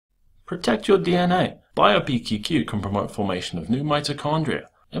Protect your DNA. BioPQQ can promote formation of new mitochondria.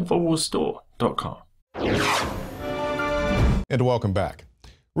 Infowarsstore.com. And welcome back.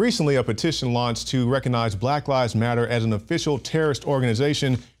 Recently, a petition launched to recognize Black Lives Matter as an official terrorist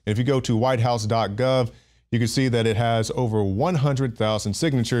organization. And if you go to whitehouse.gov, you can see that it has over 100,000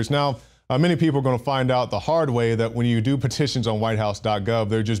 signatures. Now, many people are going to find out the hard way that when you do petitions on whitehouse.gov,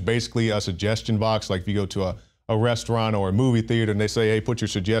 they're just basically a suggestion box. Like if you go to a restaurant or a movie theater and they say, hey, put your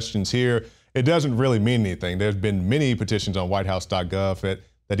suggestions here, it doesn't really mean anything. There's been many petitions on whitehouse.gov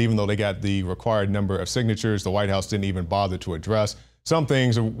that even though they got the required number of signatures, the White House didn't even bother to address. Some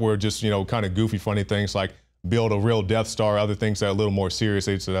things were just, kind of goofy, funny things like build a real Death Star. Other things that are a little more serious,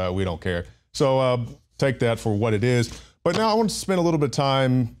 they said, we don't care. So take that for what it is. But now I want to spend a little bit of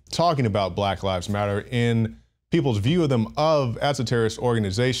time talking about Black Lives Matter in people's view of them as a terrorist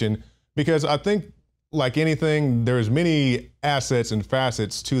organization, because I think, like anything, there's many assets and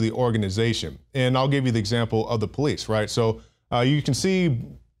facets to the organization. And I'll give you the example of the police, right? So you can see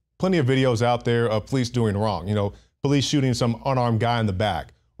plenty of videos out there of police doing wrong. Police shooting some unarmed guy in the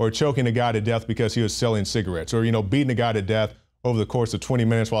back, or choking a guy to death because he was selling cigarettes, or, beating a guy to death over the course of 20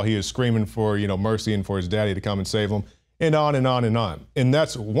 minutes while he is screaming for, mercy and for his daddy to come and save him, and on and on and on. And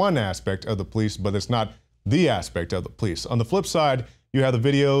that's one aspect of the police, but it's not the aspect of the police. On the flip side, you have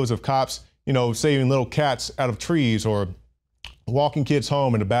the videos of cops, saving little cats out of trees, or walking kids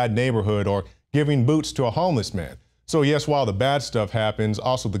home in a bad neighborhood, or giving boots to a homeless man. So yes, while the bad stuff happens,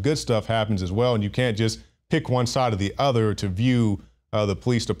 also the good stuff happens as well. And you can't just pick one side or the other to view the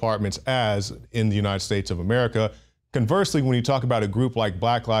police departments as in the United States of America. Conversely, when you talk about a group like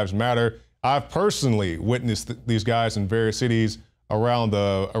Black Lives Matter, I've personally witnessed these guys in various cities around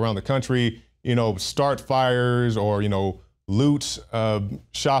the country, start fires or, loot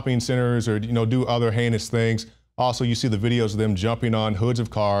shopping centers, or, do other heinous things. Also, you see the videos of them jumping on hoods of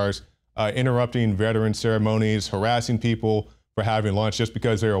cars, interrupting veteran ceremonies, harassing people for having lunch just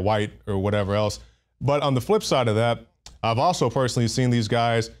because they're white or whatever else. But on the flip side of that, I've also personally seen these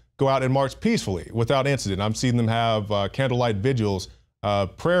guys go out and march peacefully without incident. I've seen them have candlelight vigils,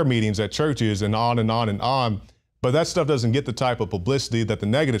 prayer meetings at churches, and on and on and on. But that stuff doesn't get the type of publicity that the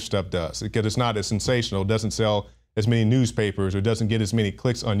negative stuff does, because it's not as sensational, it doesn't sell as many newspapers, or doesn't get as many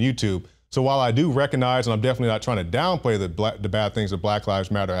clicks on YouTube. So while I do recognize, and I'm definitely not trying to downplay the bad things that Black Lives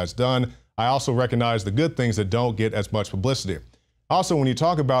Matter has done, I also recognize the good things that don't get as much publicity. Also, when you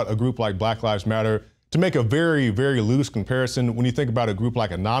talk about a group like Black Lives Matter, to make a very, very loose comparison, when you think about a group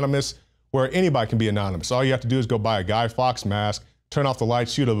like Anonymous, where anybody can be anonymous, all you have to do is go buy a Guy Fawkes mask, turn off the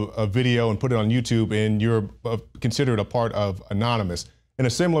lights, shoot a video and put it on YouTube, and you're considered a part of Anonymous. In a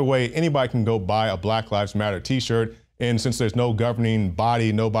similar way, anybody can go buy a Black Lives Matter t-shirt, and since there's no governing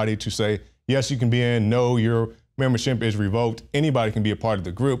body, nobody to say, yes, you can be in, no, your membership is revoked, anybody can be a part of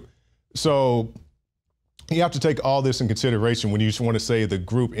the group. So you have to take all this in consideration when you want to say the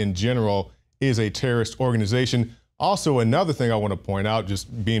group in general is a terrorist organization. Also, another thing I want to point out,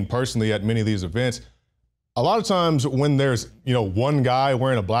 just being personally at many of these events, a lot of times when there's, one guy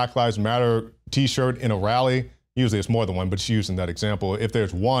wearing a Black Lives Matter t-shirt in a rally, usually it's more than one, but just using that example, if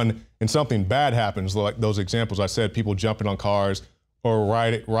there's one and something bad happens, like those examples I said, people jumping on cars or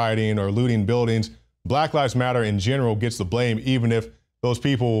rioting or looting buildings, Black Lives Matter in general gets the blame, even if those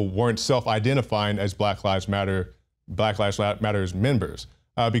people weren't self-identifying as Black Lives Matter's members.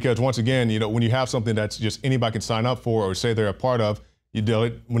 Because once again, when you have something that's just anybody can sign up for or say they're a part of,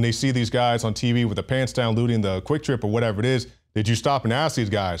 when they see these guys on TV with the pants down looting the Quick Trip or whatever it is, did you stop and ask these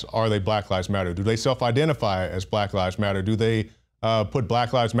guys, are they Black Lives Matter? Do they self-identify as Black Lives Matter? Do they put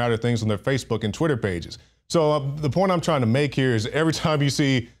Black Lives Matter things on their Facebook and Twitter pages? So the point I'm trying to make here is every time you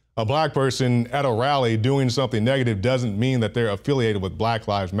see a black person at a rally doing something negative doesn't mean that they're affiliated with Black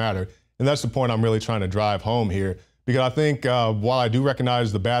Lives Matter. And that's the point I'm really trying to drive home here. Because I think while I do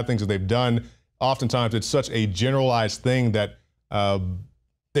recognize the bad things that they've done, oftentimes it's such a generalized thing that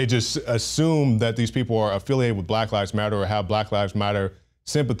they just assume that these people are affiliated with Black Lives Matter or have Black Lives Matter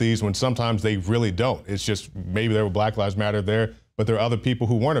sympathies when sometimes they really don't. It's just maybe there were Black Lives Matter there, but there are other people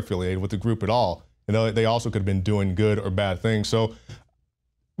who weren't affiliated with the group at all. And they also could have been doing good or bad things. So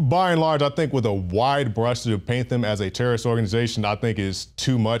by and large, I think with a wide brush to paint them as a terrorist organization, I think is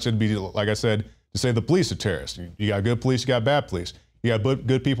too much. It'd be, like I said, to say the police are terrorists. You got good police, you got bad police. You got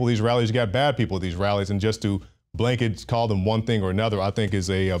good people at these rallies, you got bad people at these rallies. And just to blanket call them one thing or another, I think is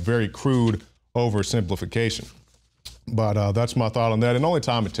a very crude oversimplification. But that's my thought on that. And only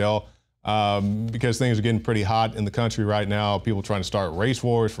time to tell, because things are getting pretty hot in the country right now. People trying to start race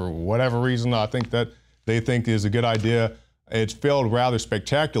wars for whatever reason. I think that they think is a good idea. It's failed rather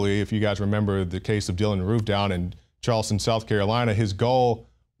spectacularly. If you guys remember the case of Dylan Roof down in Charleston, South Carolina, his goal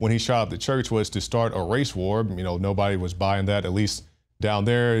when he shot up the church was to start a race war. You know, nobody was buying that, at least down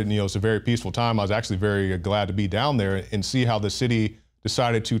there. And, you know, it's a very peaceful time. I was actually very glad to be down there and see how the city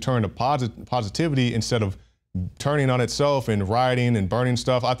decided to turn to positivity instead of turning on itself and rioting and burning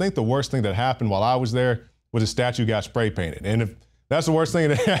stuff. I think the worst thing that happened while I was there was a statue got spray painted. And if that's the worst thing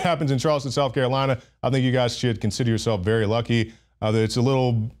that happens in Charleston, South Carolina, I think you guys should consider yourself very lucky. That it's a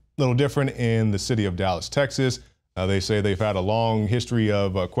little different in the city of Dallas, Texas. They say they've had a long history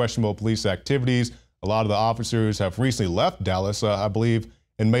of questionable police activities. A lot of the officers have recently left Dallas. I believe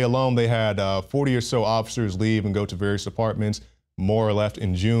in May alone, they had 40 or so officers leave and go to various departments. More left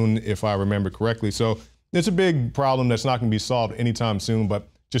in June, if I remember correctly. So it's a big problem that's not going to be solved anytime soon, but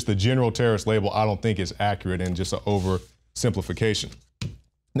just the general terrorist label, I don't think is accurate and just an oversimplification.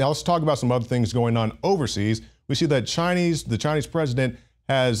 Now let's talk about some other things going on overseas. We see that the Chinese president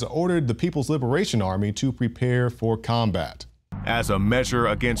has ordered the People's Liberation Army to prepare for combat as a measure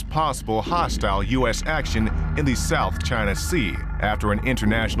against possible hostile U.S. action in the South China Sea, after an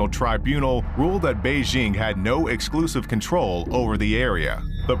international tribunal ruled that Beijing had no exclusive control over the area.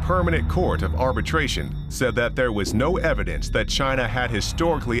 The Permanent Court of Arbitration said that there was no evidence that China had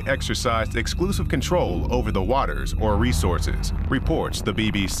historically exercised exclusive control over the waters or resources, reports the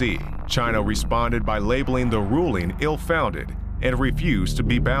BBC. China responded by labeling the ruling ill-founded and refused to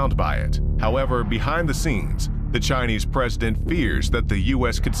be bound by it. However, behind the scenes, the Chinese president fears that the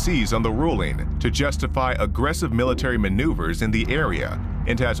U.S. could seize on the ruling to justify aggressive military maneuvers in the area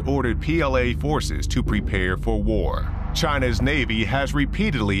and has ordered PLA forces to prepare for war. China's Navy has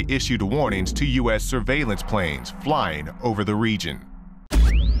repeatedly issued warnings to U.S. surveillance planes flying over the region.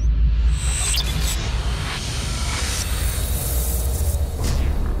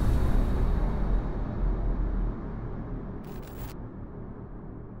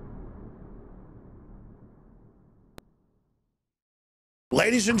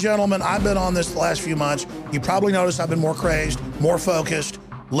 Ladies and gentlemen, I've been on this the last few months. You probably noticed I've been more crazed, more focused,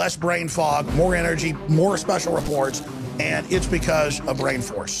 less brain fog, more energy, more special reports, and it's because of Brain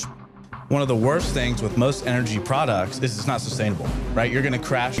Force. One of the worst things with most energy products is it's not sustainable, right? You're gonna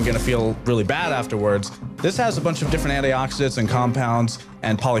crash, you're gonna feel really bad afterwards. This has a bunch of different antioxidants and compounds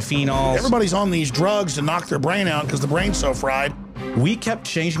and polyphenols. Everybody's on these drugs to knock their brain out because the brain's so fried. We kept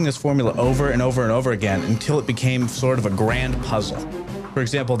changing this formula over and over and over again until it became sort of a grand puzzle. For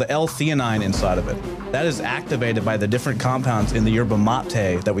example, the L-theanine inside of it, that is activated by the different compounds in the yerba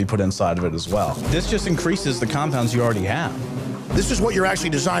mate that we put inside of it as well. This just increases the compounds you already have. This is what you're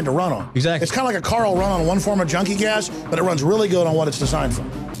actually designed to run on. Exactly. It's kind of like a car will run on one form of junkie gas, but it runs really good on what it's designed for.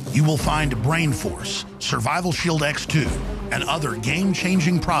 You will find Brain Force, Survival Shield X2, and other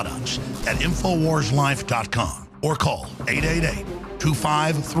game-changing products at InfoWarsLife.com or call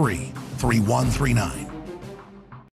 888-253-3139.